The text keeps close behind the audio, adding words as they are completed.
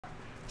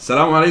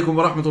Assalamu alaikum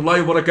wa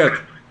rahmatullahi wa barakatuh.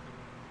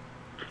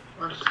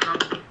 Can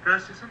I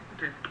say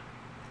something?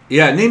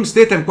 Yeah, name,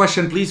 state, and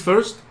question, please,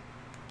 first.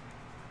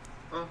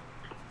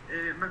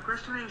 My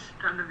question is,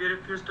 can we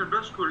refuse to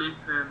go school if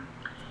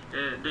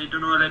they do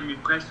not let me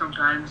pray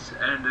sometimes,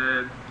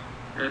 and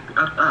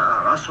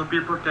also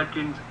people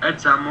taking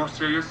exam more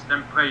serious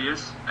than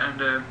prayers,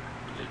 and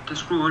to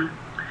school,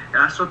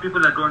 I saw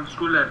people that go to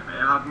school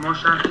have more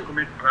chance to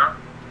commit crime.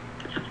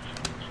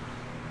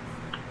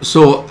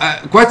 So,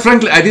 quite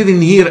frankly, I didn't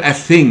hear a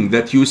thing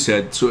that you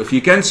said. So, if you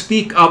can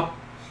speak up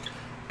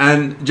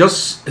and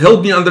just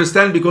help me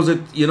understand, because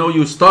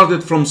you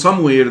started from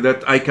somewhere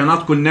that I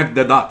cannot connect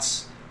the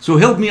dots. So,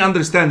 help me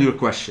understand your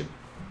question.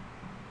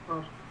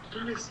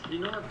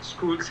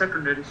 School,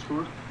 secondary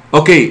school.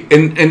 Okay,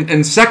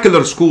 in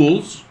secular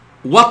schools,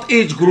 what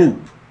age group?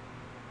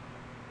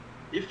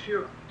 If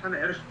you can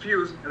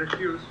refuse.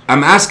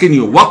 I'm asking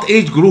you, what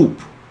age group?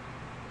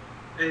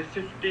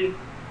 15.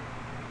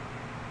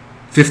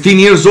 15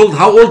 years old?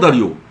 How old are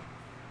you?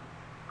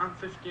 I'm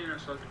 15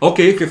 years old.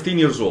 Okay, 15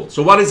 years old.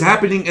 So what is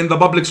happening in the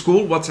public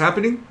school? What's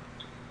happening?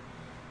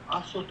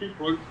 I saw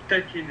people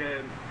taking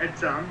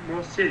exam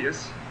more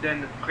serious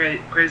than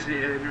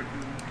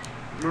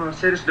more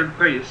serious than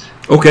prayers.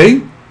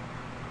 Okay.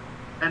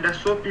 And I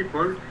saw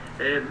people,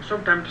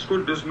 sometimes the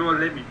school does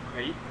not let me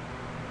pray.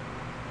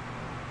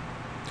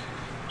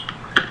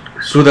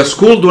 So the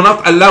school do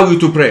not allow you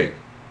to pray?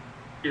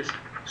 Yes,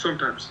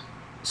 sometimes.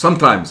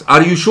 Sometimes.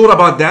 Are you sure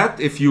about that?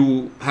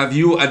 Have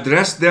you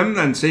addressed them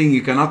and saying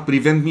you cannot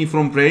prevent me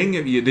from praying?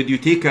 Did you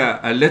take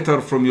a letter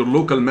from your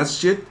local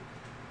masjid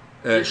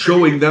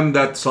showing them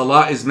that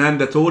salah is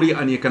mandatory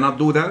and you cannot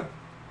do that?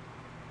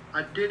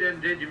 I did,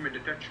 and they gave me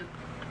detention.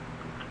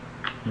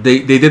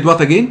 They did what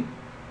again?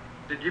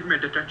 They give me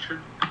detention.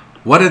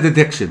 What a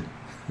detection?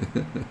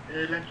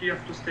 Like you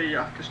have to stay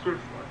after school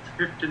for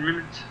 15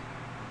 minutes.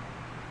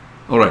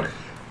 All right.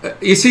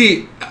 You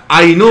see,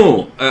 I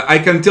know, I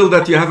can tell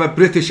that you have a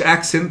British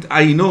accent.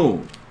 I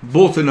know,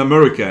 both in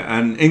America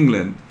and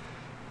England,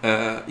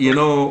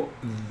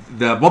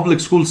 the public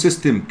school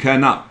system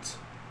cannot,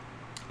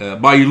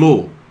 by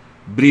law,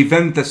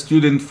 prevent a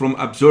student from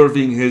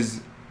observing his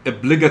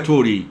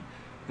obligatory,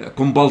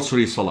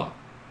 compulsory salah.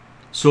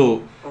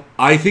 So,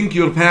 I think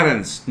your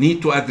parents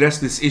need to address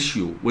this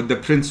issue with the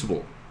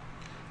principal.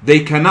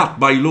 They cannot,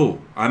 by law.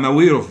 I'm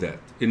aware of that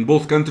in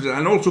both countries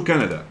and also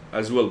Canada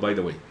as well, by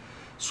the way.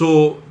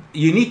 So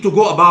you need to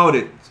go about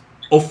it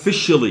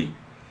officially.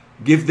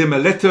 Give them a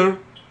letter,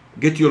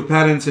 get your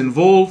parents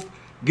involved,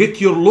 get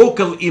your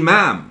local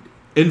imam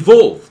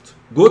involved.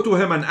 Go to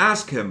him and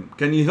ask him,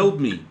 can you help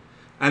me?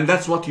 And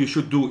that's what you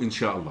should do,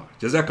 inshallah.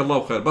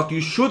 Jazakallah khair. But you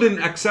shouldn't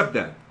accept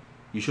that.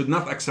 You should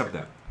not accept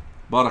that.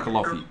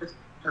 Barakallah fi.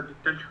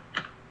 Thank you.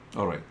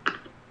 All right.